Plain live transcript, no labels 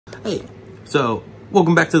Hey, so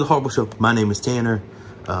welcome back to the Horrorable Show. My name is Tanner.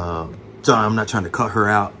 Sorry, I'm not trying to cut her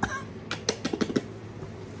out.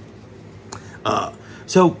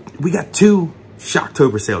 So we got 2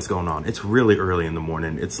 Shocktober sales going on. It's really early in the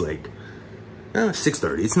morning. It's like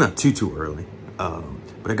 6:30. It's not too early.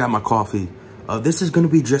 But I got my coffee. This is going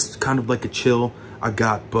to be just kind of like a chill. I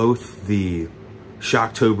got both the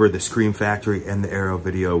Shocktober, the Scream Factory, and the Arrow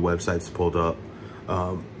Video websites pulled up.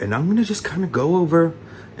 And I'm going to just kind of go over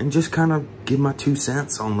and just kind of give my 2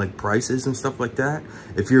 cents on like prices and stuff like that.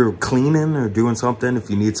 If you're cleaning or doing something, if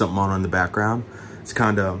you need something on in the background, it's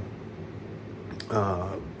kind of,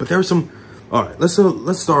 but there's some, all right, let's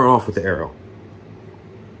start off with the Arrow.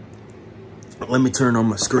 Let me turn on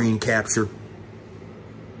my screen capture.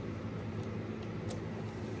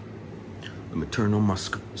 Let me turn on my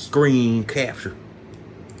screen capture.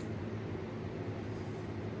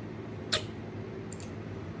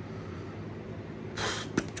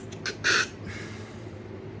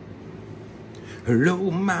 Hello,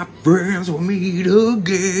 my friends, we'll meet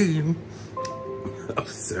again. I'm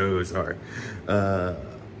so sorry.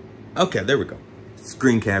 Okay, there we go.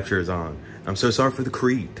 Screen capture is on. I'm so sorry for the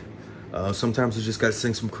Creed. Sometimes you just gotta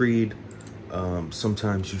sing some Creed.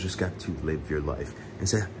 Sometimes you just got to live your life. And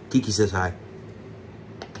say, Kiki says hi.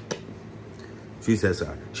 She says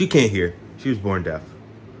hi. She can't hear. She was born deaf.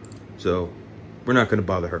 So we're not gonna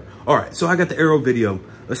bother her. All right, so I got the Arrow video.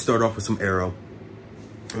 Let's start off with some Arrow.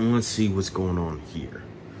 And let's see what's going on here.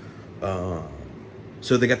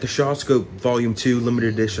 So they got the ShawScope Volume 2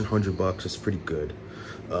 limited edition, $100. That's pretty good.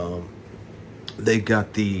 They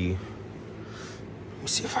got the, let me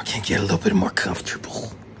see if I can get a little bit more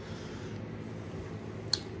comfortable.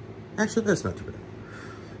 Actually, that's not too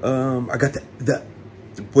bad. I got the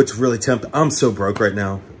what's really tempting. I'm so broke right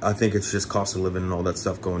now. I think it's just cost of living and all that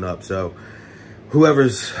stuff going up. So who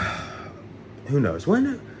knows?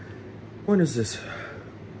 When is this?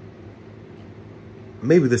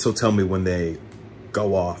 Maybe this will tell me when they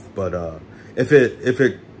go off, but if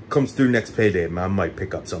it comes through next payday, I might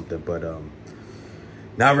pick up something, but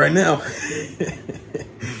not right now.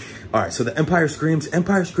 All right, so the Empire Screams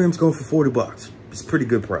going for $40. It's a pretty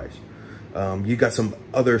good price. You got some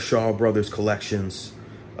other Shaw Brothers collections,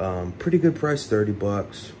 pretty good price,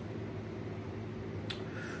 $30.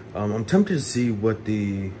 I'm tempted to see what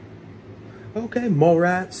the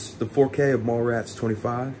Mallrats, the 4K of Mallrats,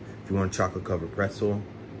 $25. If you want a chocolate covered pretzel.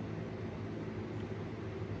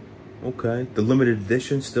 Okay, the limited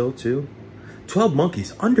edition still too. 12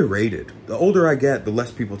 Monkeys, underrated. The older I get, the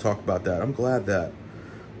less people talk about that. I'm glad that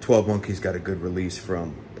 12 Monkeys got a good release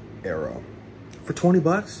from Arrow. For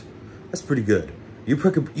 $20, that's pretty good. You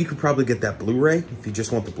could probably get that Blu-ray if you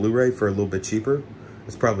just want the Blu-ray for a little bit cheaper.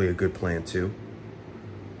 That's probably a good plan too.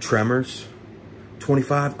 Tremors,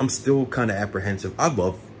 $25. I'm still kind of apprehensive. I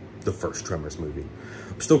love the first Tremors movie.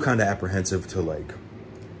 I'm still kind of apprehensive to like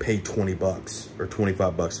pay $20 or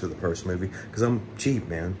 $25 for the first movie because I'm cheap,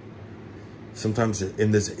 man. Sometimes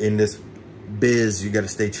in this biz, you got to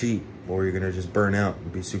stay cheap or you're gonna just burn out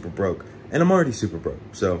and be super broke. And I'm already super broke.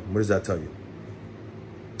 So what does that tell you?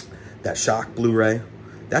 That Shock Blu-ray,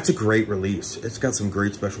 that's a great release. It's got some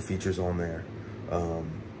great special features on there.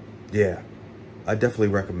 Yeah, I definitely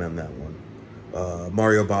recommend that one.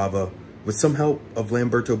 Mario Bava, with some help of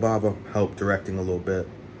Lamberto Bava, help directing a little bit.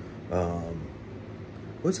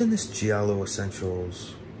 What's in this Giallo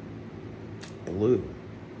Essentials Blue?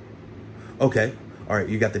 Okay, all right,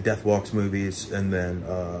 you got the Death Walks movies, and then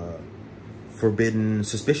Forbidden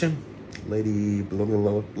Suspicion, Lady, blah, blah,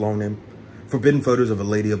 blah, long name. Forbidden Photos of a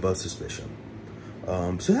Lady Above Suspicion.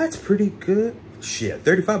 So that's pretty good. Shit,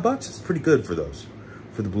 $35, it's pretty good for those,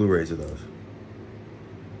 for the Blu-rays of those.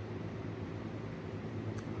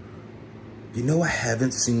 You know, I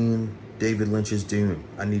haven't seen David Lynch's Dune.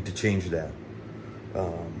 I need to change that.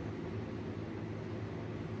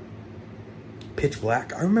 Pitch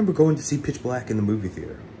Black. I remember going to see Pitch Black in the movie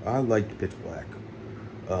theater. I liked Pitch Black.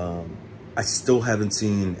 I still haven't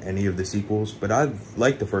seen any of the sequels, but I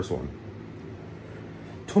liked the first one.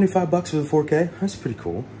 $25 for the 4K. That's pretty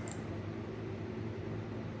cool.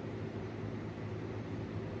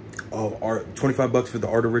 Oh, $25 for the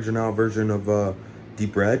art original version of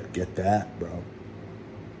Deep Red. Get that, bro.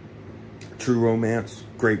 True Romance,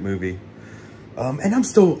 great movie. And I'm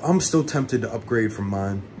still tempted to upgrade from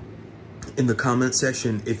mine. In the comment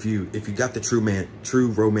section, if you got the True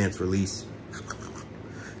Romance release,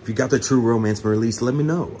 if you got the True Romance release, let me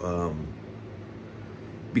know.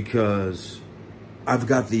 Because I've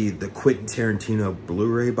got the Quentin Tarantino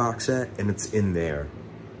Blu-ray box set, and it's in there.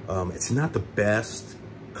 It's not the best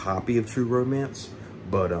copy of True Romance,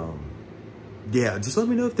 but yeah, just let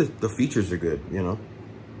me know if the features are good, you know.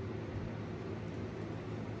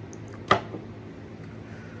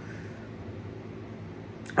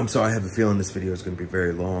 I'm sorry, I have a feeling this video is going to be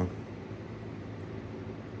very long.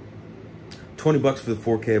 20 bucks for the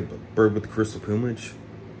 4K bird with the crystal plumage?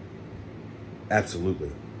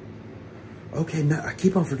 Absolutely. Okay, now I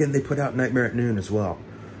keep on forgetting they put out Nightmare at Noon as well.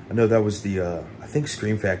 I know that was the, I think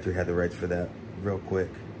Scream Factory had the rights for that real quick,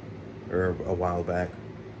 or a while back.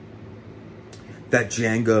 That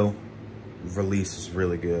Django release is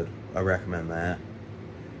really good. I recommend that.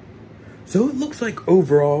 So it looks like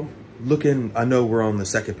overall, I know we're on the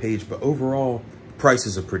second page, but overall,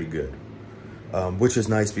 prices are pretty good. Which is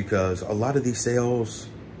nice because a lot of these sales,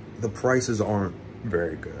 the prices aren't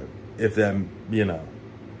very good. If them, you know,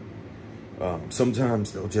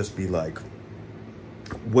 sometimes they'll just be like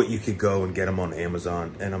what you could go and get them on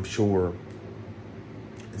Amazon. And I'm sure,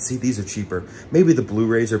 see, these are cheaper. Maybe the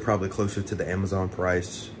Blu-rays are probably closer to the Amazon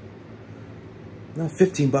price. No,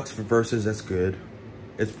 15 bucks for Versus, that's good.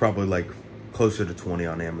 It's probably like closer to 20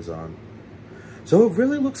 on Amazon. So it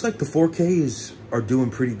really looks like the 4Ks are doing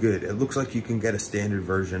pretty good. It looks like you can get a standard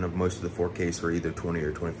version of most of the 4Ks for either 20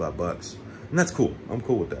 or 25 bucks. And that's cool. I'm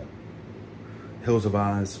cool with that. Hills of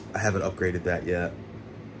Eyes, I haven't upgraded that yet.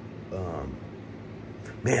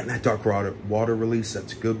 Man, that Dark Water release,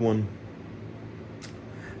 that's a good one.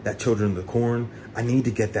 That Children of the Corn, I need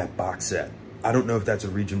to get that box set. I don't know if that's a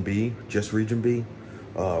Region B, just Region B,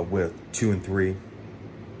 with 2 and 3.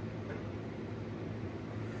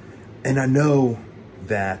 And I know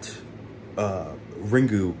that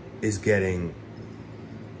Ringu is getting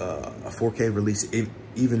a 4K release,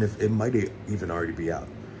 even if it might even already be out.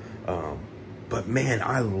 But man,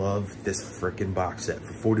 I love this freaking box set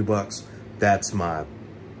for 40 bucks. That's my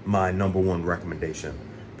 #1 recommendation,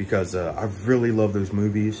 because I really love those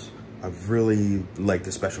movies. I really like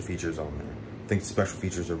the special features on there. I think the special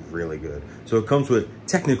features are really good. So it comes with,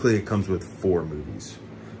 technically it comes with 4 movies.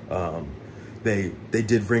 They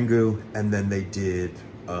did Ringu, and then they did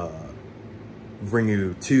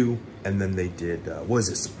Ringu 2, and then they did, what is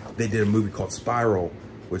this? They did a movie called Spiral,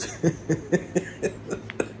 which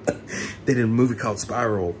they did a movie called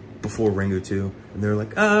Spiral before Ringu 2, and they're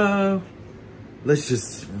like, let's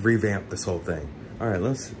just revamp this whole thing. All right,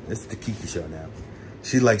 it's the Kiki show now.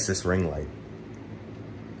 She likes this ring light.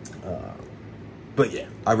 But yeah,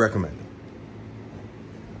 I recommend it.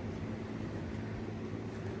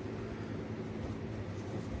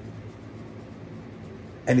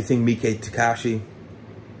 Anything Miike Takashi,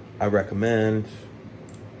 I recommend.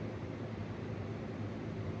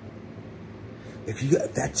 If you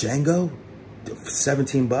got that Django,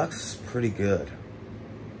 17 bucks, pretty good.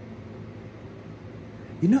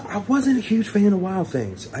 You know, I wasn't a huge fan of Wild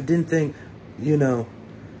Things. I didn't think, you know,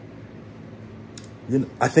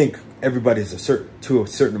 I think everybody's to a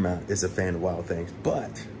certain amount is a fan of Wild Things,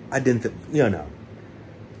 but I didn't think, you know,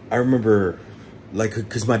 I remember, like,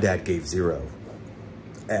 because my dad gave 0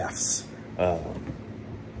 Fs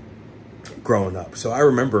growing up. So I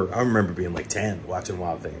remember being like 10 watching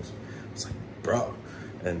Wild Things. I was like, bro.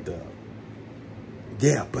 And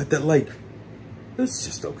yeah, but that, like, it was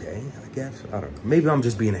just okay, I guess. I don't know. Maybe I'm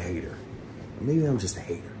just being a hater. Maybe I'm just a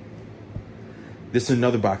hater. This is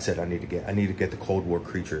another box set I need to get. I need to get the Cold War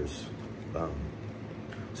Creatures.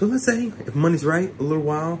 So let's say, if money's right, a little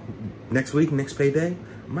while, next week, next payday,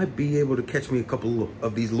 I might be able to catch me a couple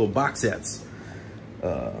of these little box sets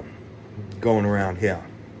going around here.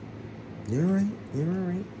 You're all right. You're all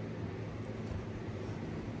right.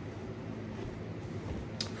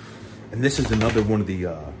 And this is another one of the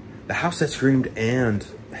House That Screamed and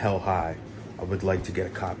Hell High. I would like to get a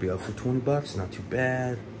copy of for 20 bucks. Not too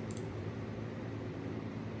bad.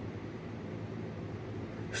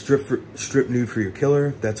 Strip Nude for Your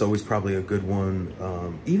Killer. That's always probably a good one.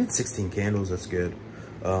 Even 16 Candles, that's good.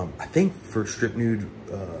 I think for Strip Nude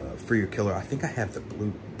for Your Killer, I think I have the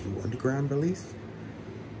Blue Underground release.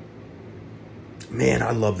 Man,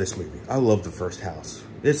 I love this movie. I love the first House.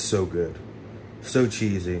 It's so good. So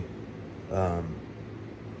cheesy. But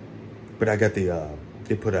I got the,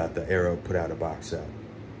 they put out, the Arrow put out a box set.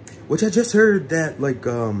 Which I just heard that, like,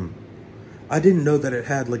 I didn't know that it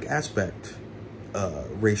had, like, aspect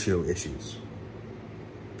ratio issues.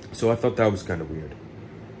 So I thought that was kind of weird.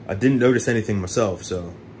 I didn't notice anything myself,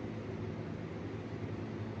 so.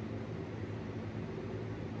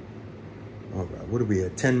 All right, what are we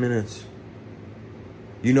at? 10 minutes.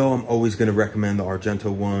 You know I'm always going to recommend the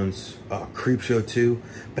Argento ones. Creepshow 2.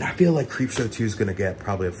 But I feel like Creepshow 2 is going to get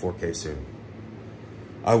probably a 4K soon.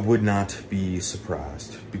 I would not be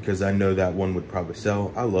surprised, because I know that one would probably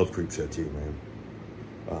sell. I love Creepshow 2, man.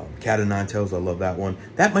 Cat of Nine Tails, I love that one.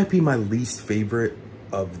 That might be my least favorite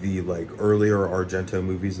of the, like, earlier Argento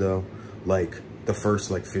movies, though. Like, the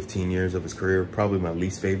first, like, 15 years of his career. Probably my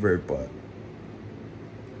least favorite, but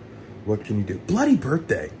What can you do? Bloody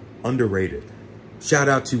Birthday, underrated. Shout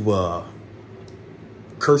out to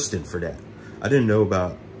Kirsten for that. I didn't know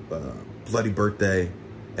about Bloody Birthday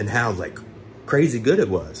and how like crazy good it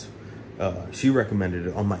was. She recommended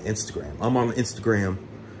it on my Instagram. I'm on Instagram.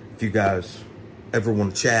 If you guys ever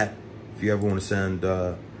want to chat, if you ever want to send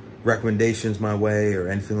recommendations my way or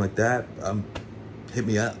anything like that, hit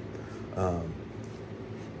me up.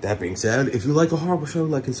 That being said, if you like a horrible show,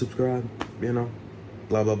 like and subscribe, you know,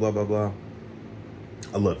 blah, blah, blah, blah, blah.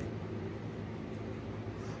 I love you.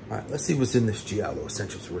 All right, let's see what's in this Giallo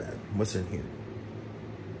Essentials Red. What's in here?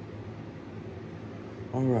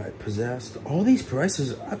 All right, Possessed. All these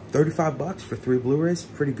prices, $35 for 3 Blu-rays.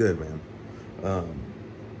 Pretty good, man.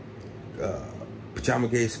 Pajama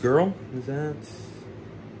Case Girl, is that?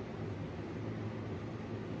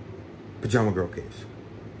 Pajama Girl Case.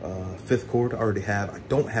 Fifth Chord, I already have. I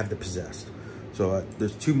don't have the Possessed. So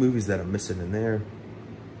there's 2 movies that I'm missing in there.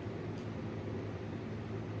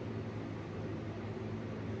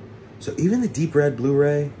 So even the Deep Red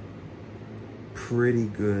Blu-ray, pretty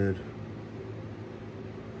good.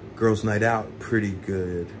 Girls Night Out, pretty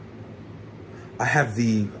good. I have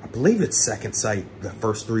I believe it's Second Sight, the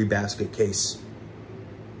first 3 basket case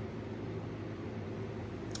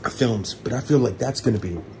of films, but I feel like that's going to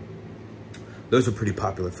be, those are pretty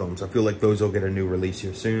popular films. I feel like those will get a new release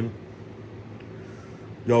here soon.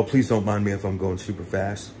 Y'all, please don't mind me if I'm going super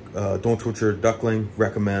fast. Don't Torture a Duckling,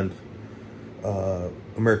 recommend.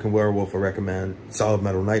 American Werewolf, I recommend. Solid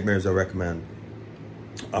Metal Nightmares, I recommend.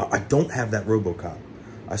 I don't have that RoboCop.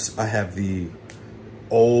 I have the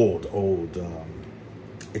old,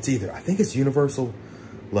 it's either, I think it's Universal,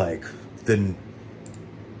 like the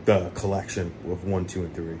collection of 1, 2,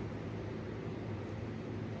 and 3.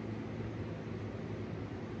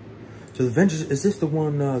 So the Vengeance, is this the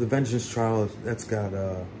one, the Vengeance Trial, that's got,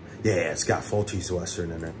 yeah, it's got Fulci's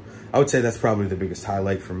Western in it. I would say that's probably the biggest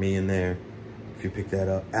highlight for me in there. If you pick that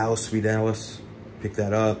up, Alice, Sweet Alice, pick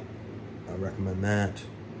that up. I recommend that.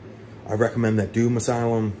 I recommend that Doom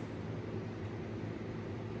Asylum.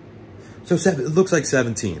 So it looks like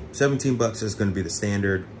 17. $17 is going to be the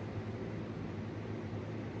standard.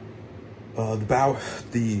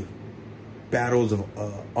 The Battles of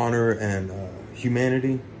Honor and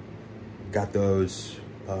Humanity. Got those.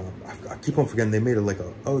 I keep on forgetting they made it like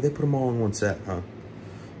a, oh, they put them all in one set, huh?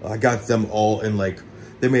 I got them all in like,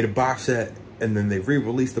 they made a box set and then they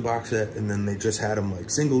re-released the box set and then they just had them like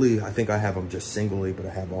singly. I think I have them just singly, but I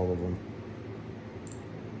have all of them.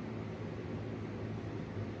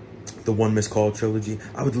 The One Miscalled trilogy.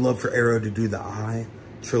 I would love for Arrow to do the Eye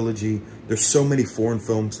trilogy. There's so many foreign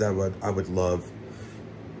films that I would love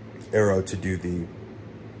Arrow to do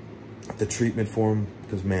the treatment for them,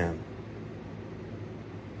 because man,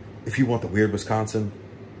 if you want the Weird Wisconsin,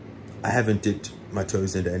 I haven't dipped my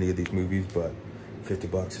toes into any of these movies, but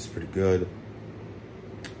 $50 is pretty good.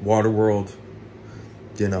 Waterworld,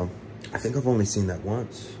 you know, I think I've only seen that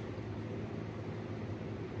once.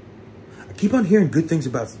 I keep on hearing good things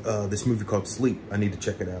about this movie called Sleep. I need to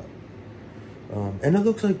check it out. And it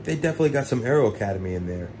looks like they definitely got some Arrow Academy in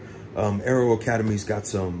there. Arrow Academy's got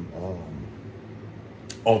some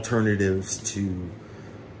alternatives to,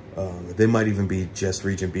 they might even be just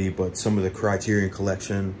Region B, but some of the Criterion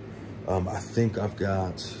Collection. I think I've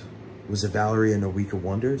got, was it Valerie and a Week of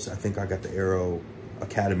Wonders? I think I got the Arrow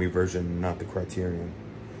Academy version, not the Criterion.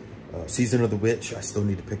 Season of the Witch, I still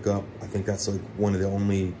need to pick up. I think that's like one of the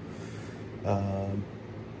only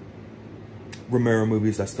Romero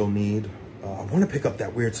movies I still need. I want to pick up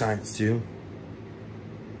that Weird Science too.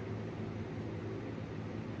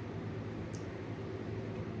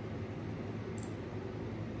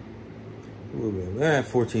 A little bit,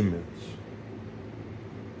 14 minutes.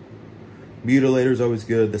 Mutilator's always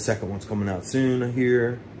good. The second one's coming out soon, I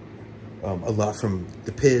hear. A lot from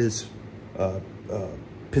the Piz,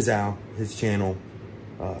 Pizzao, his channel.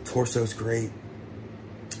 Torso's great.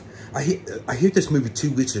 I hear this movie,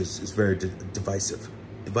 Two Witches, is very divisive.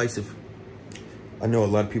 I know a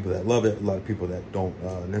lot of people that love it, a lot of people that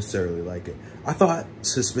don't necessarily like it. I thought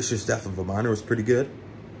Suspicious Death of a Minor was pretty good.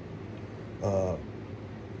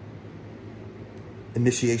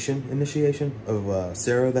 Initiation of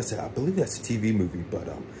Sarah. I believe that's a TV movie, but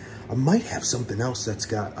I might have something else that's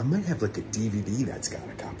got, I might have like a DVD that's got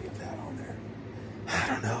a copy of that on there. I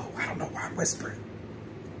don't know why I'm whispering.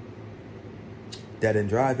 Dead End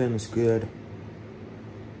Drive-In is good.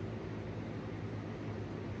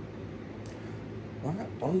 All right,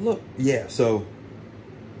 oh look, yeah, so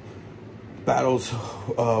Battles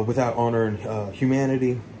Without Honor and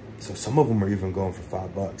Humanity. So some of them are even going for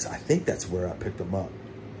 $5. I think that's where I picked them up.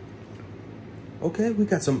 Okay, we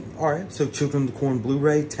got some, all right, so Children of the Corn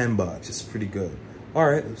Blu-ray, $10. It's pretty good. All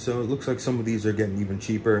right, so it looks like some of these are getting even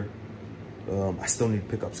cheaper. I still need to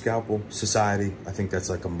pick up Scalpel. Society, I think that's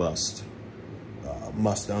like a must.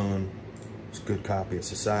 Must own. It's a good copy of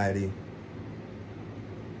Society.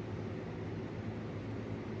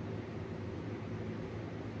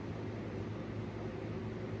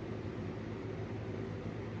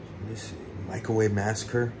 Let's see, Microwave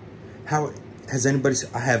Massacre. How has anybody?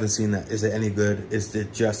 I haven't seen that. Is it any good? Is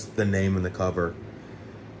it just the name and the cover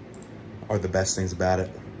are the best things about it?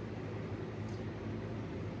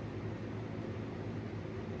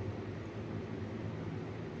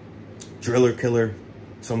 Driller Killer,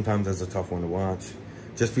 sometimes that's a tough one to watch,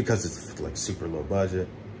 just because it's like super low budget.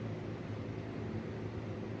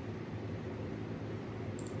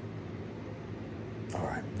 All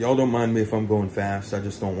right, y'all don't mind me if I'm going fast. I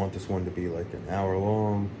just don't want this one to be like an hour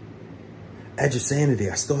long. Edge of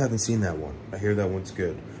Sanity, I still haven't seen that one. I hear that one's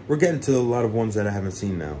good. We're getting to a lot of ones that I haven't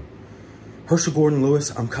seen now. Herschel Gordon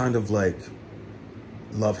Lewis, I'm kind of like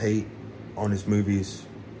love-hate on his movies.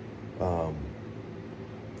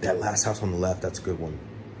 That Last House on the Left, that's a good one.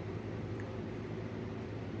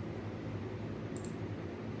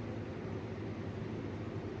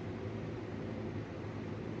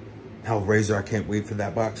 Hellraiser, I can't wait for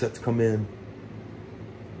that box set to come in.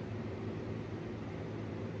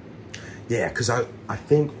 Yeah, because I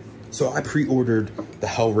think, so I pre-ordered the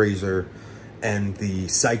Hellraiser and the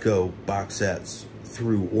Psycho box sets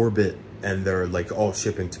through Orbit, and they're like all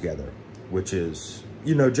shipping together, which is,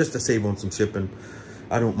 you know, just to save on some shipping.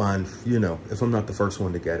 I don't mind, you know, if I'm not the first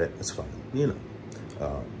one to get it, it's fine, you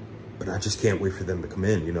know. But I just can't wait for them to come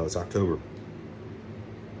in, you know, it's October.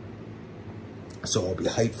 So I'll be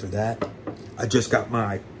hyped for that. I just got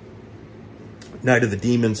my Night of the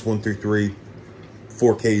Demons 1 through 3,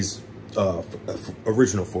 4Ks,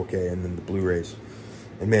 original 4K, and then the Blu-rays.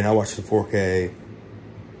 And man, I watched the 4K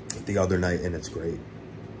the other night and it's great.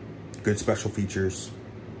 Good special features.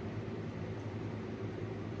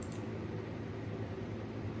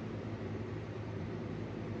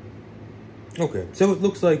 Okay, so it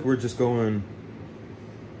looks like we're just going,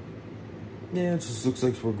 yeah, it just looks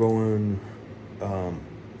like we're going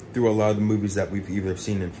through a lot of the movies that we've either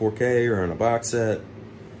seen in 4K or in a box set.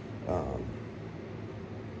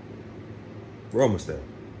 We're almost there.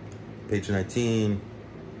 Page 19.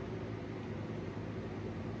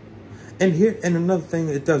 And here, and another thing,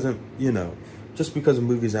 it doesn't, you know, just because a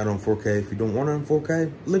movie's out on 4K, if you don't want it on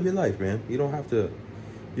 4K, live your life, man. You don't have to,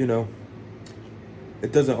 you know,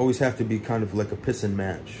 it doesn't always have to be kind of like a piss and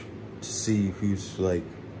match to see who's like,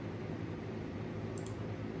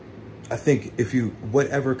 I think if you,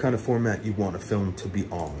 whatever kind of format you want a film to be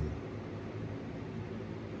on.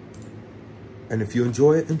 And if you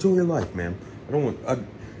enjoy it, enjoy your life, man. I don't want,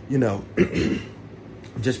 you know,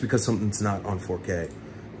 just because something's not on 4K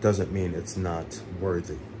doesn't mean it's not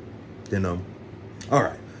worthy, you know? All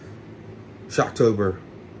right, Shocktober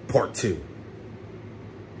Part 2.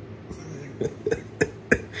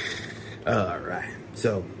 All right,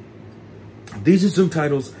 so these are some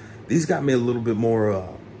titles. These got me a little bit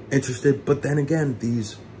more interested, but then again,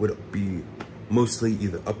 these would be mostly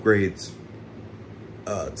either upgrades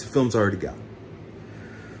to films I already got.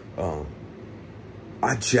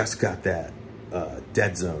 I just got that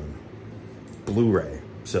Dead Zone Blu-ray,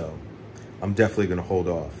 so I'm definitely gonna hold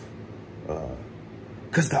off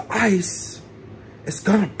because the ice is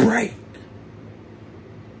gonna break.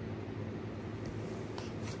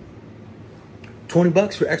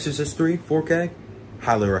 $20 for Exorcist 3 4K.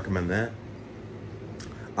 Highly recommend that.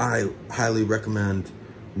 I highly recommend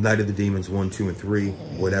Night of the Demons 1, 2, and 3,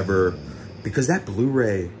 whatever, because that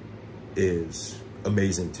Blu-ray is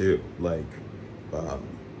amazing too. Like,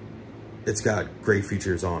 it's got great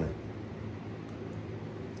features on it.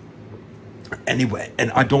 Anyway,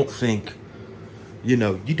 and I don't think, you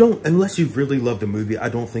know, you don't, unless you really love the movie, I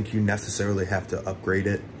don't think you necessarily have to upgrade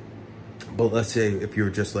it. But let's say if you're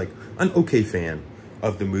just like an okay fan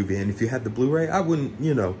of the movie, and if you had the Blu-ray, I wouldn't,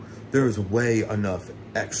 you know, there's way enough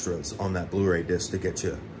extras on that Blu-ray disc to get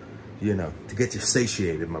you, you know, to get you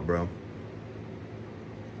satiated, my bro.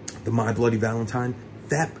 The My Bloody Valentine,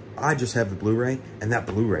 that, I just have the Blu-ray, and that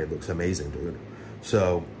Blu-ray looks amazing, dude.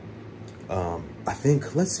 So, I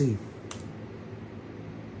think, let's see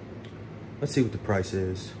what the price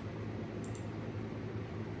is.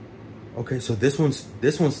 Okay, so this one's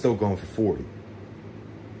still going for 40.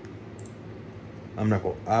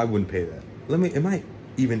 I wouldn't pay that. Am I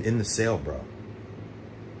even in the sale, bro?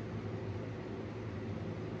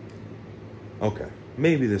 Okay,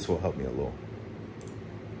 maybe this will help me a little.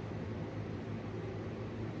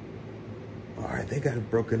 All right, they got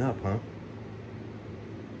it broken up, huh?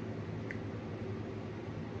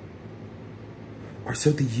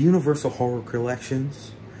 So the Universal Horror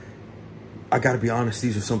Collections, I gotta be honest,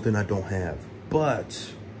 these are something I don't have.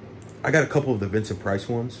 But I got a couple of the Vincent Price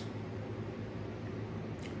ones.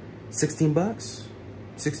 16 bucks.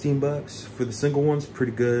 16 bucks for the single ones,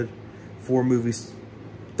 pretty good. 4 movies,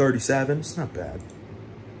 37, it's not bad.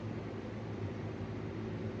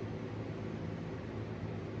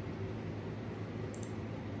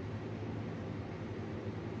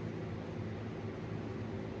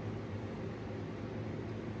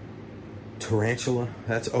 Tarantula,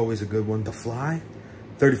 that's always a good one. The Fly,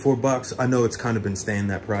 34 bucks. I know it's kind of been staying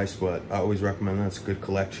that price, but I always recommend that. It's a good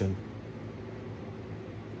collection.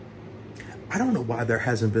 I don't know why there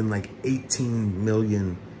hasn't been like 18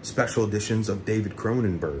 million special editions of David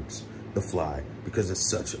Cronenberg's The Fly, because it's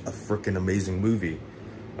such a freaking amazing movie.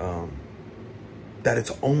 That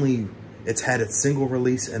it's had its single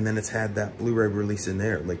release and then it's had that Blu-ray release in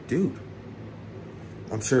there. Like, dude,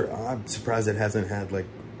 I'm surprised it hasn't had like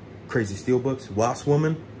crazy steelbooks. Wasp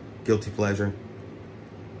Woman, guilty pleasure.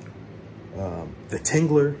 The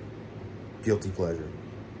Tingler, guilty pleasure.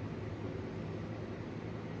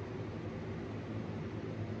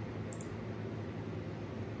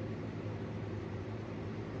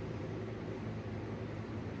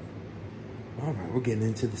 All right, we're getting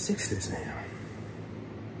into the 60s now.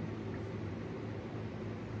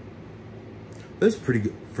 This is pretty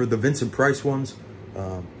good. For the Vincent Price ones,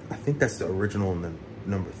 I think that's the original and the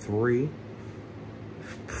number 3.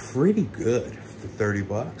 Pretty good for 30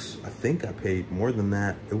 bucks. I think I paid more than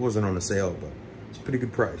that. It wasn't on a sale, but it's a pretty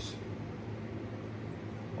good price.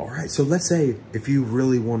 All right, so let's say if you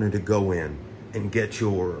really wanted to go in and get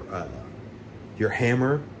your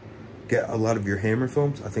Hammer, get a lot of your Hammer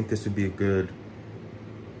films, I think this would be a good.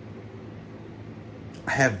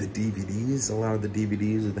 I have the DVDs, a lot of the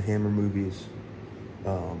DVDs of the Hammer movies.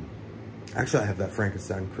 Actually, I have that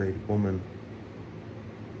Frankenstein Created Woman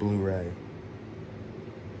Blu-ray.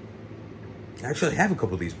 Actually, I have a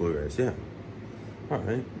couple of these Blu-rays, yeah. All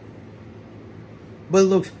right. But it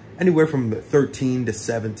looks anywhere from 13 to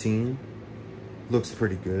 17. Looks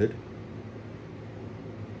pretty good.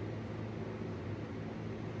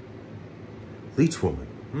 Leech Woman.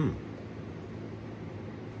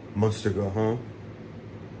 Monster Go Home.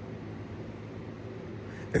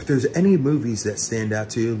 If there's any movies that stand out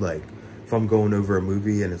to you, like if I'm going over a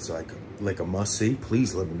movie and it's like a must-see,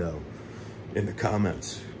 please let me know in the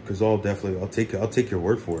comments, because I'll take your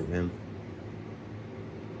word for it, man.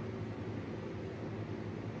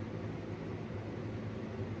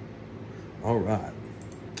 All right,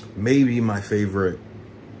 maybe my favorite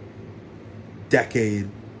decade.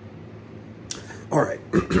 All right.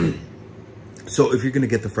 So if you're gonna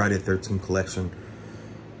get the Friday the 13th collection,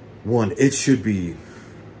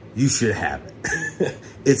 you should have it.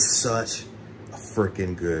 It's such a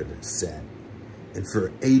freaking good set. And for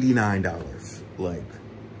 $89, like,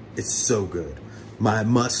 it's so good. My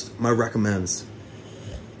recommends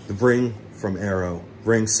the Ring from Arrow,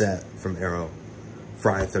 Ring set from Arrow,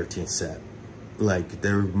 Friday the 13th set. Like,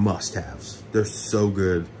 they're must-haves. They're so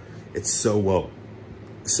good. It's so well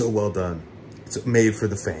done. It's made for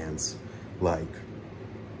the fans. Like,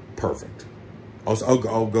 perfect.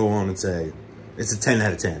 I'll go on and say it's a 10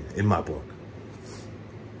 out of 10 in my book.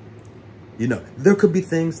 You know, there could be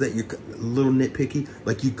things that you're a little nitpicky.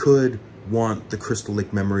 Like, you could want the Crystal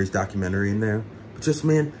Lake Memories documentary in there. But just,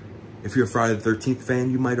 man, if you're a Friday the 13th fan,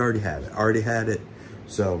 you might already have it. Already had it.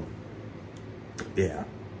 So, yeah.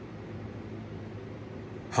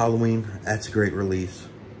 Halloween, that's a great release.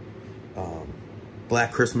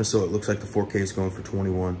 Black Christmas, so it looks like the 4K is going for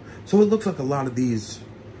 21. So it looks like a lot of these,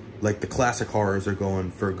 like the classic horrors, are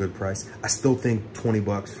going for a good price. I still think 20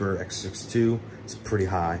 bucks for X62 is pretty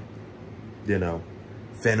high. You know,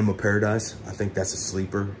 Phantom of Paradise, I think that's a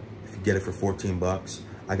sleeper. If you get it for 14 bucks.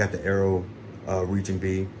 I got the Arrow Region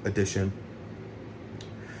B edition.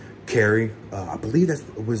 Carrie, I believe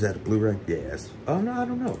was that a Blu-ray? Yes. Oh, no, I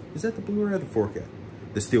don't know. Is that the Blu-ray or the 4K?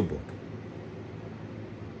 The Steelbook.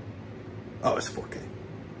 Oh, it's 4K.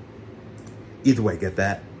 Either way, get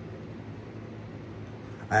that.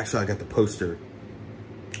 I got the poster.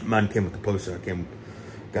 Mine came with the poster.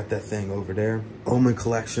 Got that thing over there. Omen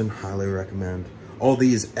Collection, highly recommend. All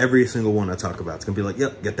these, every single one I talk about, it's gonna be like,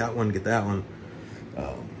 yep, get that one, get that one.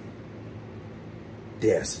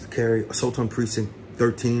 Yes, Carrie, Assault on Precinct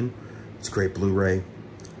 13. It's a great Blu-ray.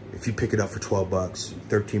 If you pick it up for 12 bucks,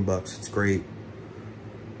 13 bucks, it's great.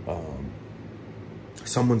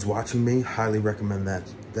 Someone's Watching Me, highly recommend that.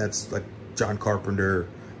 That's like John Carpenter,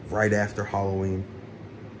 right after Halloween.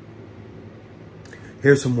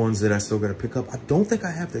 Here's some ones that I still gotta pick up. I don't think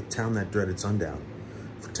I have The Town That Dreaded Sundown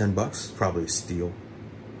for 10 bucks. Probably a steal.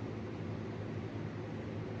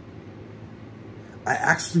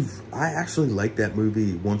 I actually like that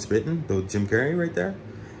movie Once Bitten, the Jim Carrey right there.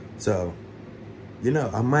 So, you know,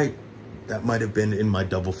 that might have been in my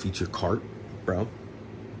double feature cart, bro.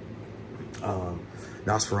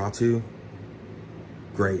 Nosferatu,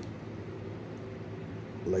 great.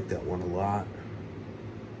 I like that one a lot.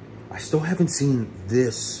 I still haven't seen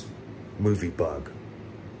this movie Bug.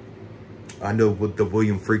 I know what the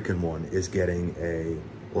William Friedkin one is getting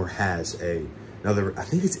another, I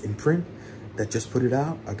think it's Imprint that just put it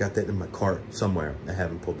out. I got that in my cart somewhere. I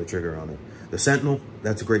haven't pulled the trigger on it. The Sentinel,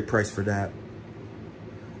 that's a great price for that.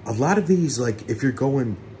 A lot of these, like if you're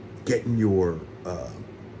getting your,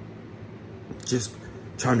 just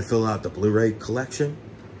trying to fill out the Blu-ray collection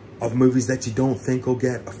of movies that you don't think will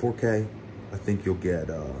get a 4K, I think you'll get,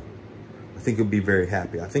 I think you'll be very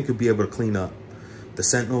happy. I think you'll be able to clean up the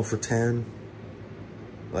Sentinel for 10.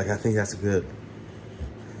 Like, I think that's good.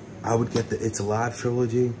 I would get the It's Alive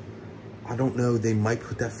trilogy. I don't know, they might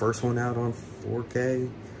put that first one out on 4K.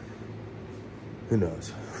 Who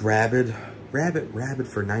knows? Rabid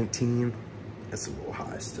for 19. That's a little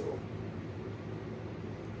high still.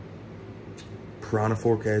 Piranha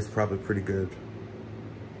 4K is probably pretty good.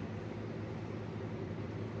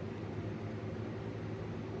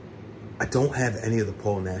 I don't have any of the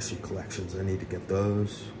Paul Naschy collections. I need to get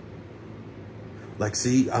those. Like,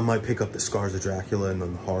 see, I might pick up the Scars of Dracula and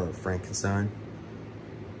then the Horror of Frankenstein.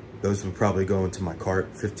 Those would probably go into my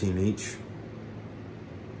cart, 15 each.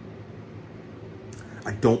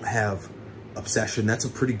 I don't have Obsession. That's a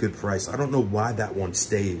pretty good price. I don't know why that one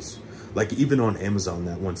stays. Like, even on Amazon,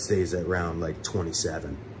 that one stays at around, like,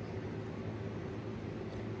 27.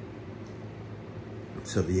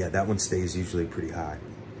 So, yeah, that one stays usually pretty high.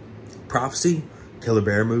 Prophecy, Killer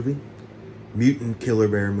Bear movie. Mutant Killer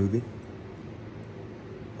Bear movie.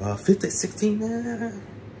 16,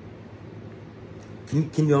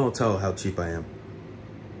 Can y'all tell how cheap I am?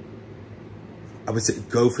 I would say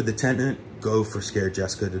go for The Tenant, go for Scare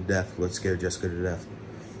Jessica to Death. Let's Scare Jessica to Death.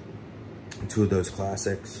 Two of those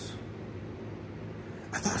classics.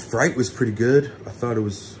 I thought Fright was pretty good. I thought it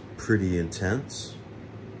was pretty intense.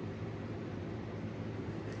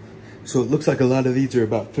 So it looks like a lot of these are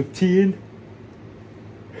about 15.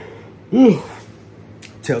 Whew.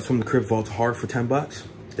 Tales from the Crypt Vault Horror for 10 bucks.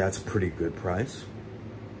 That's a pretty good price.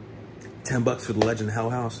 10 bucks for The Legend of Hell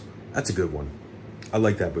House. That's a good one. I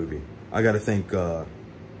like that movie. I gotta thank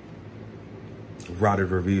Rotted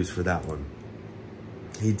Reviews for that one.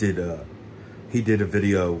 He did a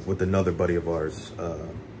video with another buddy of ours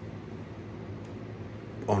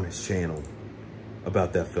on his channel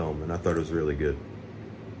about that film, and I thought it was really good.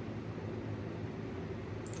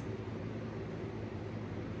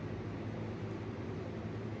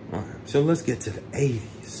 All right, so let's get to the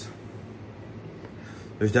 80s.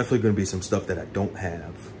 There's definitely going to be some stuff that I don't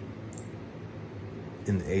have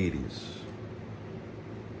in the 80s.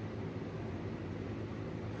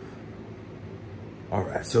 All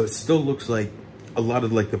right, so it still looks like a lot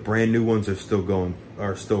of like the brand new ones are still kind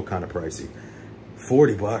of pricey.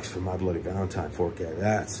 40 bucks for My Bloody Valentine 4K.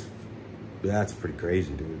 That's pretty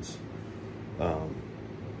crazy, dudes.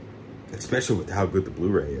 Especially with how good the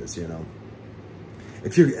Blu-ray is, you know.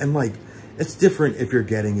 It's different if you're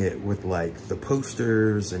getting it with like the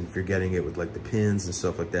posters and if you're getting it with like the pins and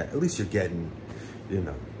stuff like that. At least you're getting, you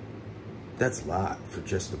know, that's a lot for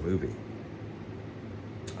just the movie.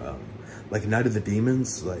 Like Night of the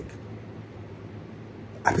Demons, like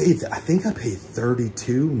I think I paid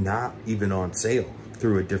 $32, not even on sale,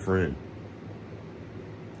 through a different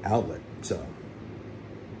outlet. So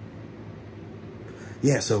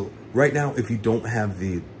yeah, so right now if you don't have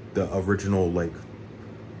the original, like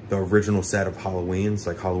the original set of Halloweens,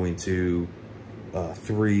 like Halloween 2,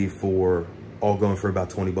 3, 4, all going for about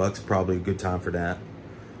 20 bucks. Probably a good time for that.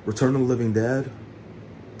 Return of the Living Dead,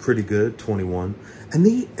 pretty good, 21.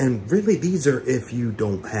 And really, these are if you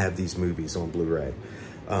don't have these movies on Blu-ray.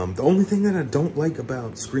 The only thing that I don't like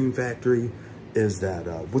about Scream Factory is that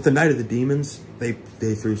with the Night of the Demons, they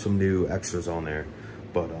threw some new extras on there,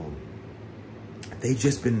 but they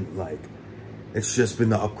just been like, it's just been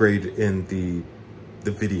the upgrade in the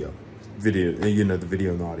video, you know, the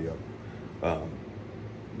video and audio,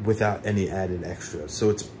 without any added extras. So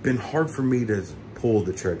it's been hard for me to pull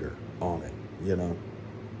the trigger on it, you know.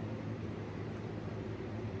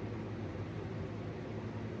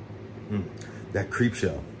 That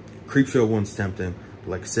Creepshow one's tempting.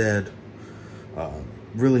 Like I said,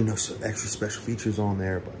 really no extra special features on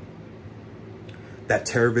there, but that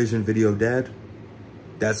TerrorVision Video Dead,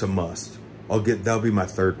 that's a must. That'll be my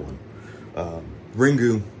third one.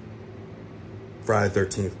 Ringu, Friday the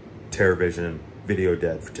 13th, TerrorVision Video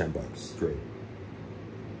Dead for 10 bucks straight.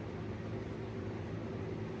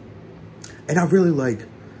 And I really like,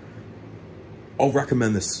 I'll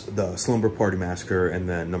recommend this, the Slumber Party Massacre, and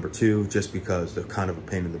then number 2, just because they're kind of a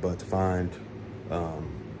pain in the butt to find.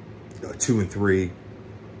 2 and 3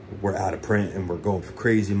 were out of print and we're going for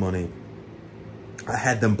crazy money. I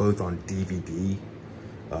had them both on DVD,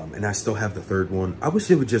 and I still have the third one. I wish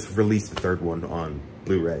they would just release the third one on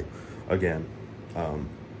Blu-ray again.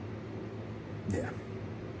 Yeah.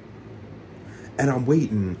 And I'm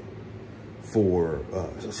waiting for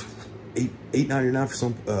 $8.99 for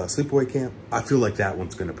some Sleepaway Camp. I feel like that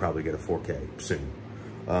one's gonna probably get a 4K soon.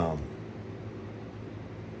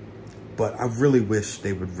 But I really wish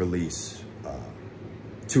they would release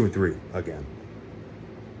 2 and 3 again.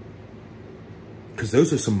 Because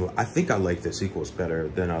those are some, I think I like the sequels better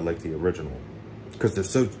than I like the original. Because they're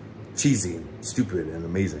so cheesy and stupid and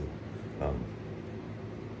amazing.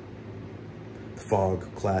 The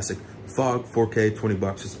Fog, classic. Fog, 4K, 20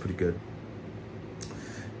 bucks is pretty good.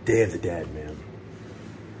 Day of the Dead, man.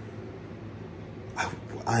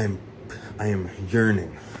 I am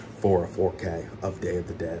yearning for a 4K of Day of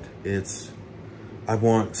the Dead. I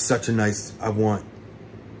want such a nice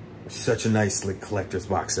like collector's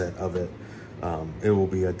box set of it. It will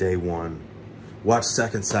be a day one. Watch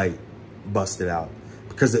Second Sight bust it out,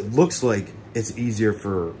 because it looks like it's easier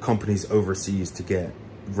for companies overseas to get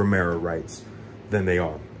Romero rights than they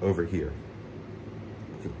are over here.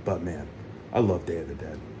 But man, I love Day of the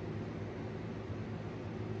Dead.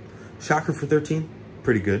 Shocker for 13,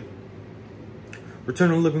 pretty good.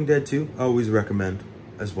 Return of the Living Dead 2, I always recommend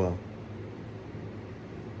as well.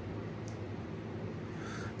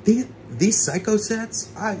 These Psycho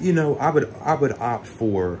sets, I would opt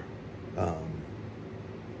for,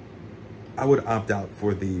 I would opt out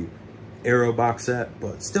for the Arrow box set,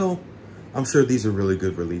 but still, I'm sure these are really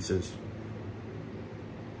good releases.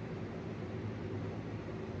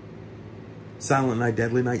 Silent Night,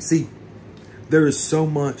 Deadly Night. See, there is so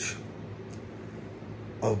much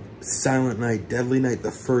of Silent Night, Deadly Night,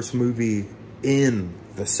 the first movie, in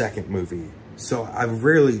the second movie. So I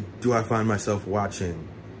rarely do I find myself watching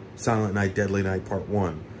Silent Night, Deadly Night Part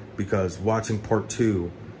 1, because watching Part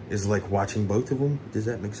 2 is like watching both of them. Does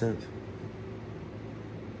that make sense?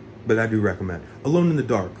 But I do recommend. Alone in the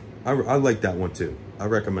Dark. I like that one too. I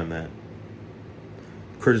recommend that.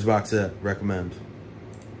 Critters box set, recommend.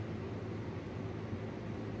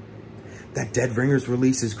 That Dead Ringers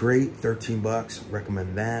release is great, 13 bucks,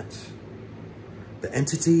 recommend that. The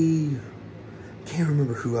Entity, can't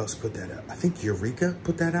remember who else put that out. I think Eureka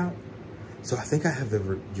put that out. So I think I have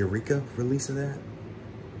the Eureka release of that.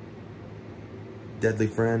 Deadly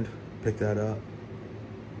Friend, pick that up.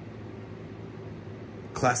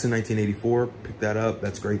 Class of 1984, pick that up.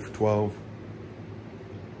 That's great for 12.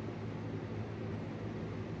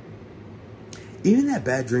 Even that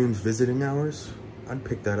Bad Dreams Visiting Hours, I'd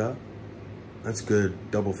pick that up. That's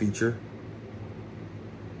good, double feature.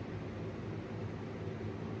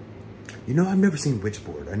 You know, I've never seen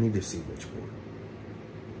Witchboard. I need to see Witchboard.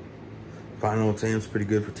 Final Exam's pretty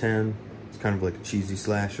good for 10. It's kind of like a cheesy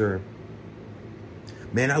slasher.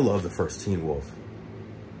 Man, I love the first Teen Wolf.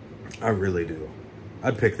 I really do.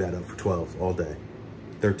 I'd pick that up for 12 all day.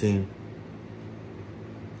 13.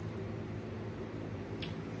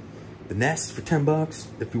 The Nest for 10 bucks.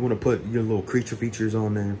 If you want to put your little creature features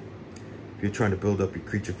on there. If you're trying to build up your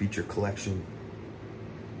creature feature collection.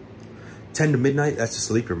 10 to Midnight, that's a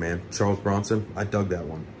sleeper, man. Charles Bronson, I dug that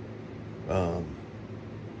one.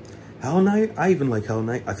 Hell Night, I even like Hell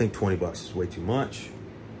Night. I think 20 bucks is way too much.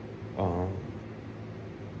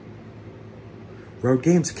 Road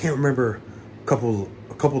Games, I can't remember. A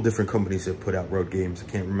couple different companies that put out Road Games. I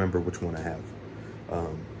can't remember which one I have.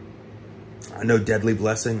 I know Deadly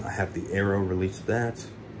Blessing. I have the Arrow release of that.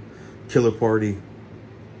 Killer Party.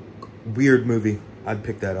 Weird movie. I'd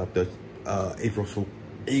pick that up. The April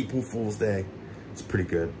Fool's Day. It's pretty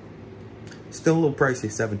good. Still a little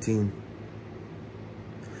pricey, 17.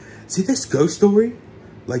 See this Ghost Story?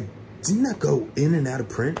 Like, didn't that go in and out of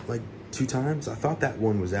print like 2 times? I thought that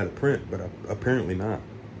one was out of print, but apparently not.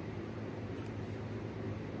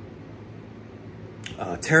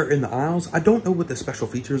 Terror in the Isles. I don't know what the special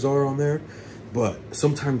features are on there, but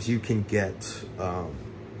sometimes you can get...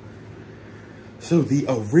 so the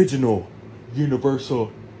original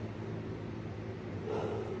Universal...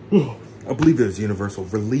 I believe it was Universal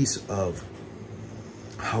release of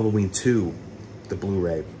Halloween 2, the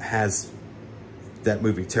Blu-ray, has that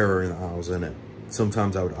movie Terror in the Isles in it.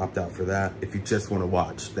 Sometimes I would opt out for that if you just want to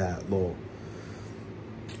watch that little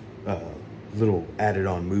added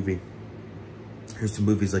on movie. Here's some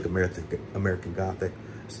movies like American Gothic.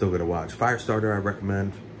 Still gonna watch. Firestarter, I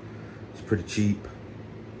recommend. It's pretty cheap.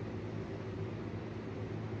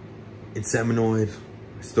 Inseminoid,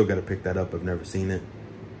 I still got to pick that up. I've never seen it.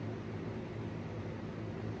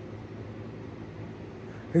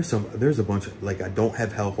 There's a bunch of, like, I don't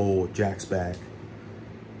have Hellhole, Jack's back.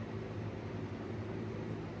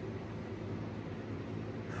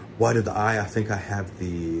 Wide of the Eye, I think I have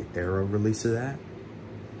the Arrow release of that.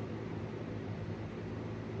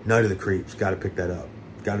 Night of the Creeps, got to pick that up.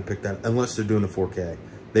 Got to pick that, unless they're doing a 4K.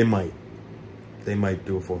 They might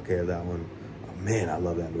do a 4K of that one. Oh, man, I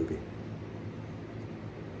love that movie.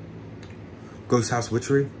 Ghost House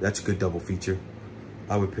Witchery, that's a good double feature.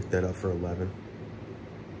 I would pick that up for 11.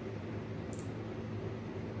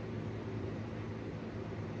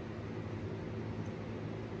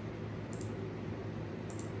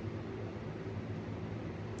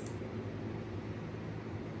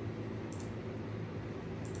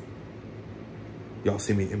 Y'all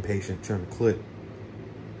see me impatient trying to click.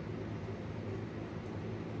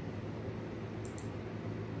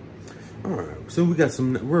 All right, so we got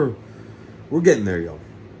some. We're getting there, y'all.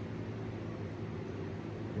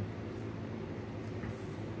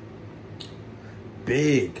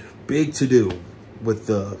 Big to do with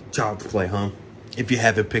the Child's Play, huh? If you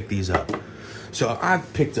haven't picked these up, so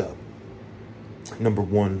I've picked up number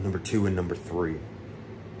 1, number 2, and number 3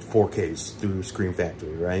 4Ks through Scream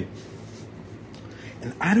Factory, right?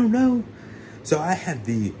 And I don't know. So I had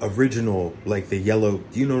the original, like the yellow,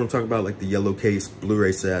 do you know what I'm talking about? Like the yellow case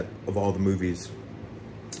Blu-ray set of all the movies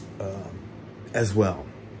as well.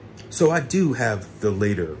 So I do have the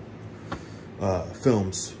later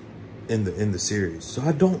films in the series. So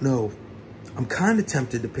I don't know. I'm kind of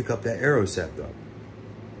tempted to pick up that Arrow set though.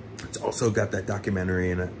 It's also got that documentary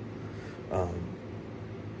in it.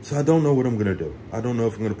 So I don't know what I'm going to do. I don't know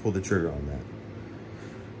if I'm going to pull the trigger on that.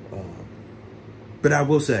 But I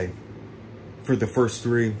will say, for the first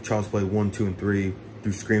 3, Child's Play 1, 2, and 3,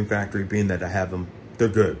 through Scream Factory, being that I have them, they're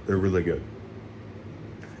good. They're really good.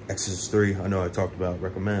 Exorcist 3, I know I talked about,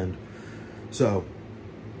 recommend. So,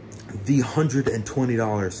 the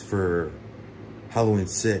 $120 for Halloween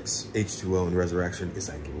 6, H2O, and Resurrection is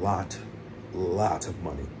a lot of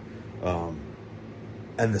money.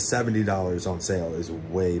 And the $70 on sale is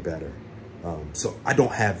way better. So, I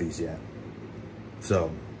don't have these yet.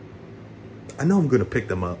 So, I know I'm going to pick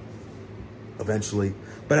them up eventually,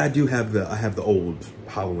 but I do have I have the old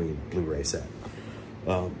Halloween Blu-ray set.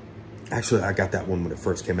 Actually, I got that one when it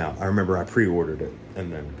first came out. I remember I pre-ordered it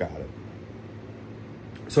and then got it.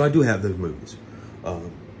 So I do have those movies.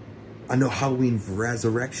 I know Halloween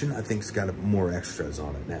Resurrection, I think it's got more extras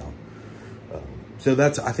on it now. So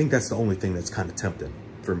I think that's the only thing that's kind of tempting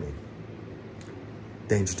for me.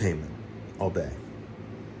 Dangertainment all day.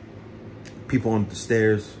 People on the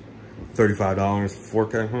Stairs, $35,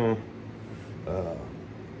 4K, huh?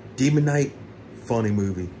 Demon Knight, funny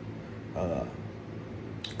movie.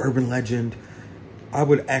 Urban Legend, I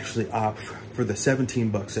would actually opt for the 17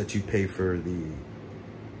 bucks that you pay for the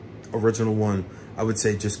original one. I would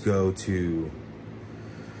say just go to,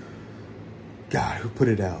 God, who put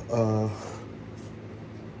it out?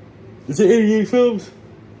 Is it 88 Films?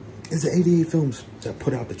 Is it 88 Films that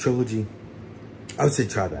put out the trilogy? I would say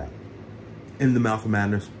try that. In the Mouth of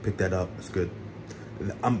Madness, pick that up. It's good.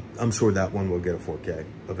 I'm sure that one will get a 4K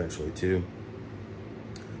eventually too.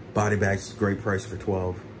 Body Bags, great price for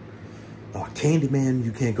 12. Candyman,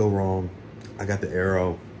 you can't go wrong. I got the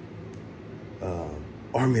Arrow.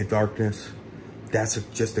 Army of Darkness, that's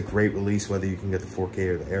just a great release, whether you can get the 4K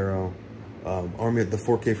or the Arrow. The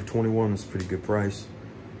 4K for 21 is a pretty good price.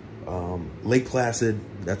 Lake Placid,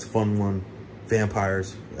 that's a fun one.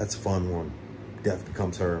 Vampires, that's a fun one. Death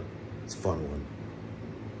Becomes Her, it's a fun one.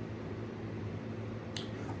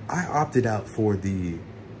 I opted out for the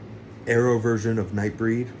Arrow version of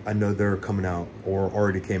Nightbreed. I know they're coming out or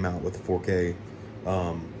already came out with the 4K.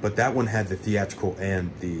 But that one had the theatrical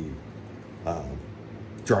and the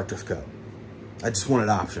director's cut. I just wanted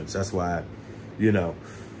options. That's why,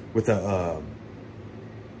 with the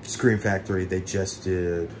Scream Factory, they just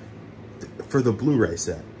did, for the Blu-ray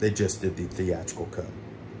set, they just did the theatrical cut.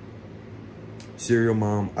 Serial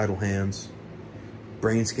Mom, Idle Hands,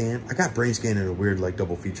 Brain Scan. I got Brain Scan in a weird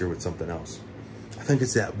double feature with something else. I think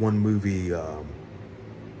it's that one movie, that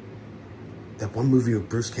one movie with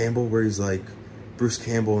Bruce Campbell where he's like Bruce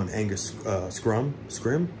Campbell and Angus Scrum?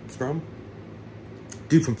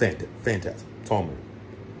 Dude from Fantastic. Tall man.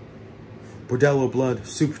 Bordello Blood,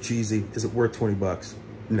 super cheesy. Is it worth 20 bucks?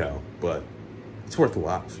 No, but it's worth a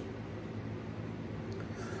watch.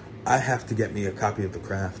 I have to get me a copy of The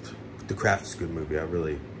Craft. The Craft is a good movie. I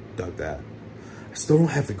really dug that. I still don't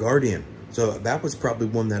have The Guardian. So that was probably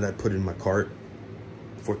one that I put in my cart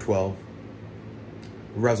for 12.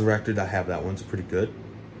 Resurrected, I have that one. It's pretty good.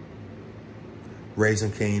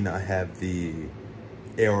 Raising Cane, I have the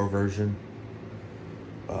Arrow version.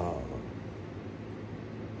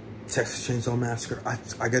 Texas Chainsaw Massacre, I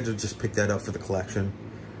got to just pick that up for the collection.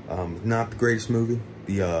 Not the greatest movie.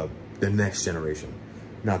 The Next Generation,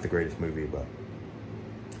 not the greatest movie, but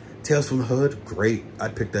Tales from the Hood, great.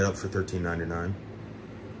 I'd pick that up for $13.99.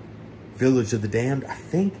 Village of the Damned, I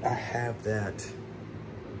think I have that.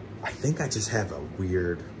 I think I just have a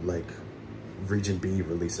weird, like, Region B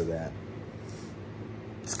release of that.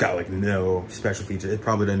 It's got, like, no special features. It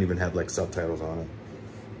probably doesn't even have, like, subtitles on it.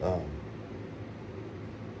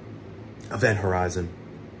 Event Horizon.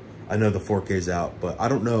 I know the 4K's out, but I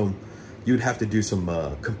don't know. You'd have to do some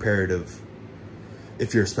comparative,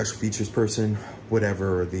 if you're a special features person,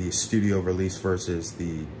 whatever, the studio release versus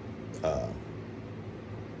the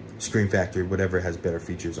Screen Factory, whatever has better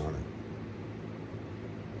features on it.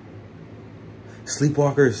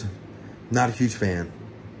 Sleepwalkers, not a huge fan.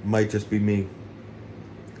 Might just be me.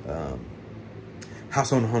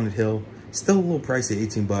 House on Haunted Hill, still a little pricey,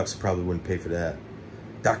 18 bucks, probably wouldn't pay for that.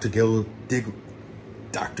 Dr. Giggles,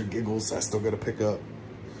 I still gotta pick up.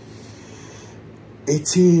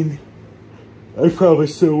 18, I'd probably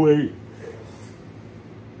still wait.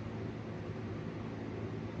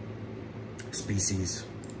 Species.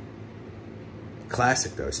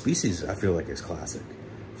 Classic though. Species, I feel like it's classic.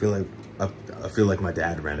 I feel like my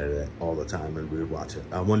dad rented it all the time and we would watch it.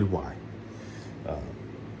 I wonder why.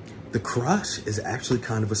 The Crush is actually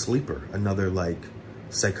kind of a sleeper. Another like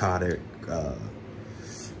psychotic,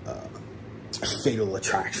 fatal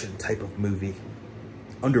attraction type of movie.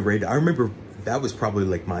 Underrated. I remember that was probably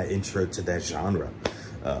like my intro to that genre.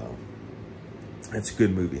 It's a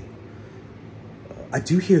good movie. I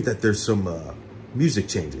do hear that there's some music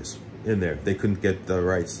changes in there. They couldn't get the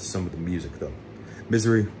rights to some of the music though.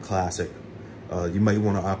 Misery, classic. You might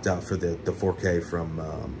want to opt out for the 4K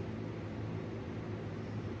from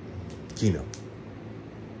Kino.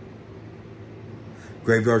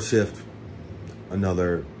 Graveyard Shift,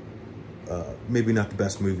 another, maybe not the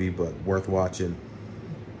best movie, but worth watching.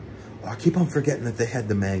 Oh, I keep on forgetting that they had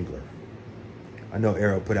The Mangler. I know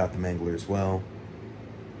Arrow put out The Mangler as well.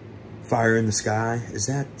 Fire in the Sky, is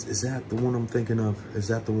that the one I'm thinking of? Is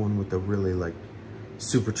that the one with the really like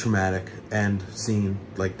super traumatic end scene?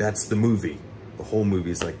 Like that's the movie. The whole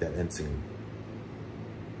movie is like that end scene.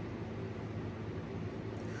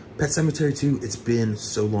 Pet Sematary 2, it's been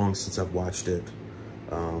so long since I've watched it.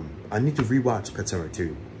 I need to rewatch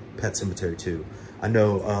Pet Sematary 2. I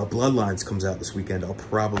know Bloodlines comes out this weekend. I'll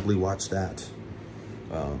probably watch that.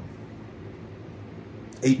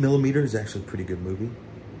 8mm is actually a pretty good movie.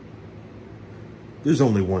 There's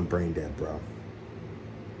only one brain dead, bro.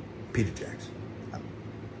 Peter Jackson.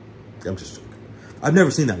 I'm just joking. I've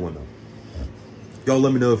never seen that one, though. Y'all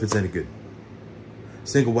let me know if it's any good.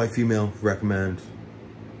 Single White Female, recommend.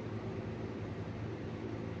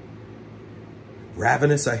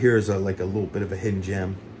 Ravenous, I hear, is like a little bit of a hidden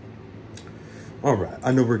gem. All right,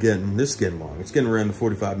 I know this is getting long. It's getting around to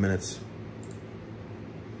 45 minutes.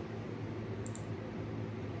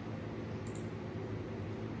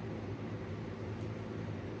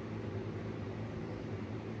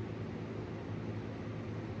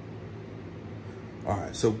 All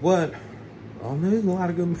right, so what? Oh, there's a lot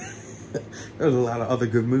of good. There's a lot of other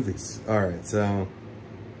good movies. All right, so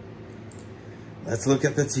let's look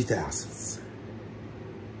at the 2000s.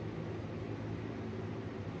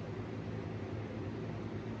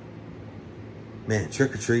 Man,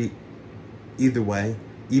 Trick or Treat, either way,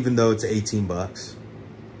 even though it's 18 bucks,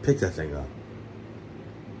 pick that thing up.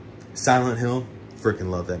 Silent Hill, freaking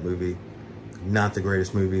love that movie. Not the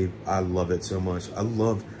greatest movie. I love it so much.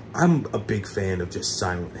 I'm a big fan of just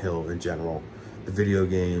Silent Hill in general. The video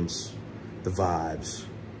games, the vibes.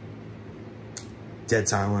 Dead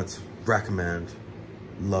Silence, recommend.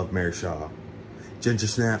 Love Mary Shaw. Ginger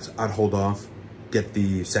Snaps, I'd hold off. Get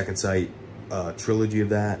the Second Sight trilogy of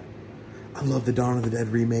that. I love the Dawn of the Dead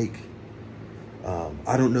remake.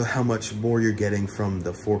 I don't know how much more you're getting from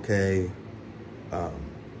the 4K.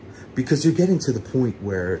 Because you're getting to the point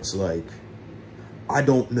where it's like, I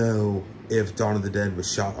don't know if Dawn of the Dead was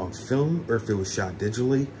shot on film or if it was shot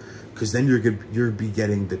digitally. Because then you're be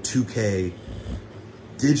getting the 2K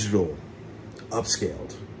digital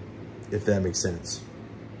upscaled, if that makes sense.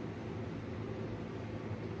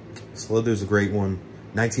 Slither's a great one.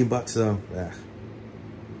 19 bucks though.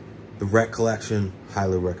 The Wreck Collection,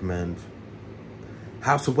 highly recommend.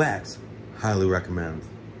 House of Wax, highly recommend.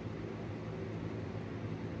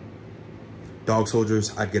 Dog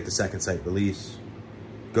Soldiers, I'd get the Second Sight release.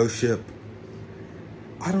 Ghost Ship,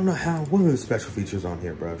 I don't know how, what are the special features on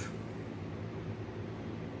here, bro?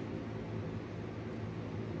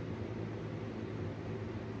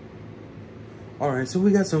 All right, so we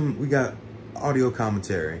got audio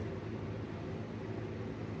commentary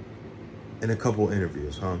and a couple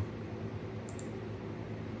interviews, huh?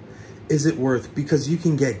 Is it worth, because you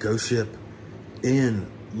can get Ghost Ship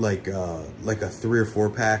in like a 3 or 4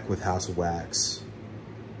 pack with House of Wax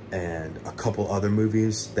and a couple other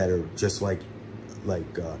movies that are just like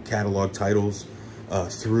catalog titles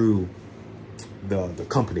through the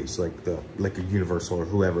companies like a Universal or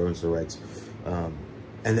whoever owns the rights,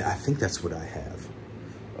 and I think that's what I have.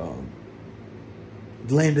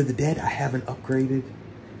 Land of the Dead I haven't upgraded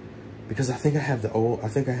because I think I have the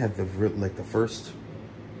first.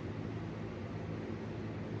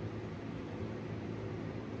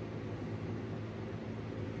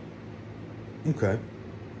 Okay.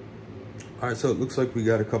 All right, so it looks like we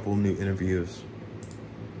got a couple new interviews.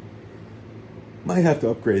 Might have to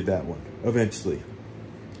upgrade that one eventually.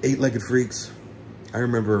 Eight-Legged Freaks. I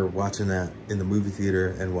remember watching that in the movie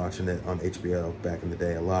theater and watching it on HBO back in the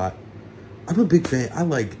day a lot. I'm a big fan. I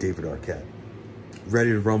like David Arquette.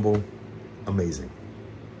 Ready to Rumble. Amazing.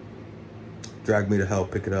 Drag Me to Hell.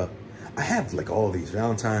 Pick it up. I have like all these.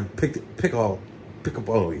 Valentine. Pick up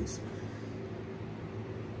all of these.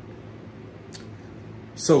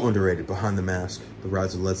 So underrated. Behind the Mask. The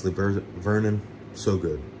Rise of Leslie Vernon. So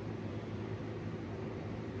good.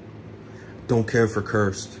 Don't Care for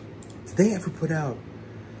Cursed. Did they ever put out...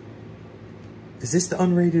 Is this the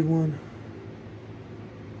unrated one?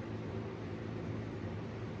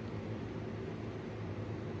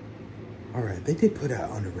 Alright, they did put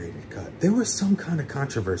out underrated cut. There was some kind of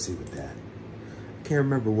controversy with that. I can't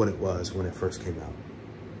remember what it was when it first came out.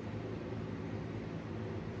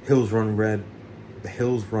 Hills Run Red. The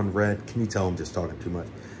Hills Run Red. Can you tell I'm just talking too much?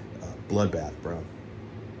 Bloodbath, bro.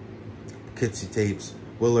 Poughkeepsie Tapes.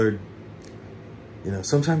 Willard. You know,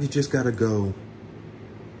 sometimes you just gotta go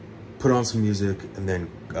put on some music and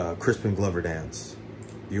then Crispin Glover dance.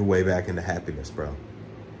 You're way back into happiness, bro.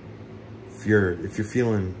 If you're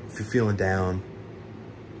feeling down,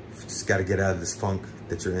 if you just gotta get out of this funk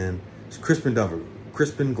that you're in. It's Crispin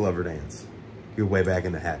Glover dance. You're way back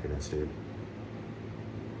into happiness, dude.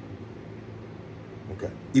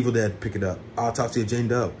 Okay. Evil Dead, pick it up. Autopsy of Jane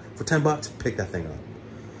Doe. For $10, pick that thing up.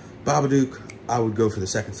 Babadook, I would go for the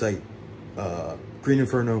second sight. Green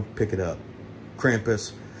Inferno, pick it up.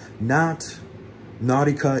 Krampus.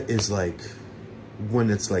 Naughty Cut is like,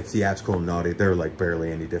 when it's like theatrical and naughty, there are like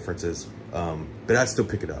barely any differences. But I'd still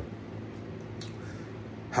pick it up.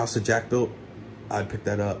 House of Jack Built, I'd pick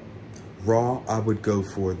that up. Raw, I would go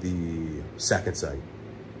for the second sight.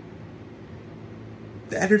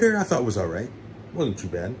 The Editor, I thought was all right. Wasn't too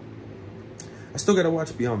bad. I still got to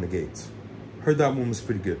watch Beyond the Gates. Heard that one was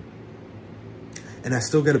pretty good. And I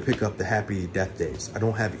still got to pick up the Happy Death Days. I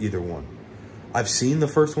don't have either one. I've seen the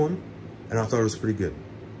first one, and I thought it was pretty good.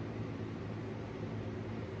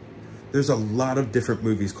 There's a lot of different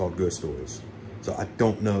movies called Ghost Stories, so I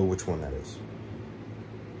don't know which one that is.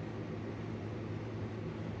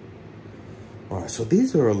 All right, so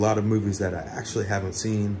these are a lot of movies that I actually haven't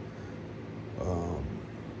seen.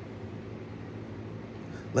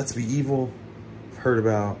 Let's Be Evil, I've heard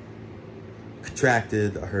about.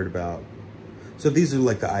 Contracted, I heard about. So these are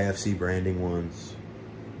like the IFC branding ones.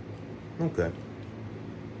 Okay.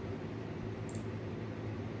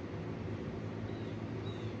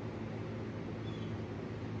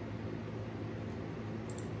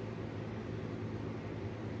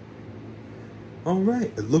 All right,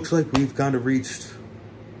 it looks like we've kind of reached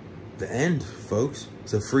the end, folks.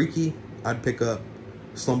 So Freaky, I'd pick up.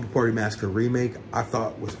 Slumber Party Massacre Remake, I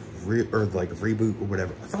thought was or like a reboot or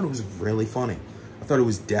whatever. I thought it was really funny. I thought it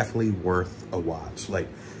was definitely worth a watch. Like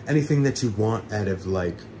anything that you want out of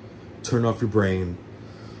like turn off your brain,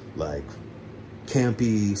 like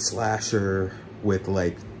campy slasher with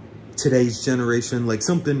like today's generation, like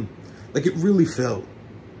something like it really felt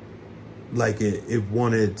like it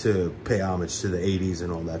wanted to pay homage to the 80s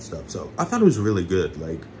and all that stuff. So I thought it was really good.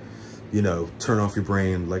 Like, you know, turn off your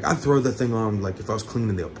brain. Like I'd throw that thing on, like if I was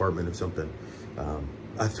cleaning the apartment or something,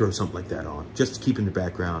 I'd throw something like that on just to keep in the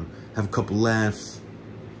background, have a couple laughs,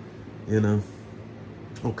 you know?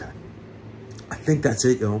 Okay. I think that's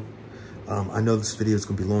it, y'all. I know this video is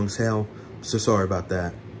gonna be long as hell, so sorry about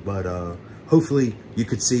that. But hopefully you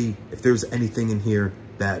could see if there's anything in here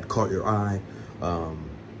that caught your eye.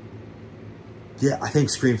 Yeah, I think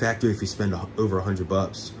Scream Factory, if you spend over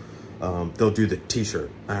 $100, they'll do the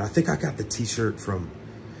t-shirt. I think I got the t-shirt from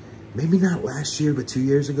maybe not last year, but 2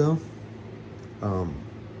 years ago.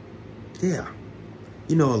 Yeah,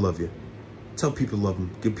 you know I love you. Tell people love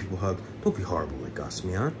them, give people a hug. Don't be horrible like us,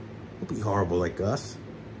 man. Don't be horrible like us.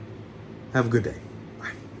 Have a good day.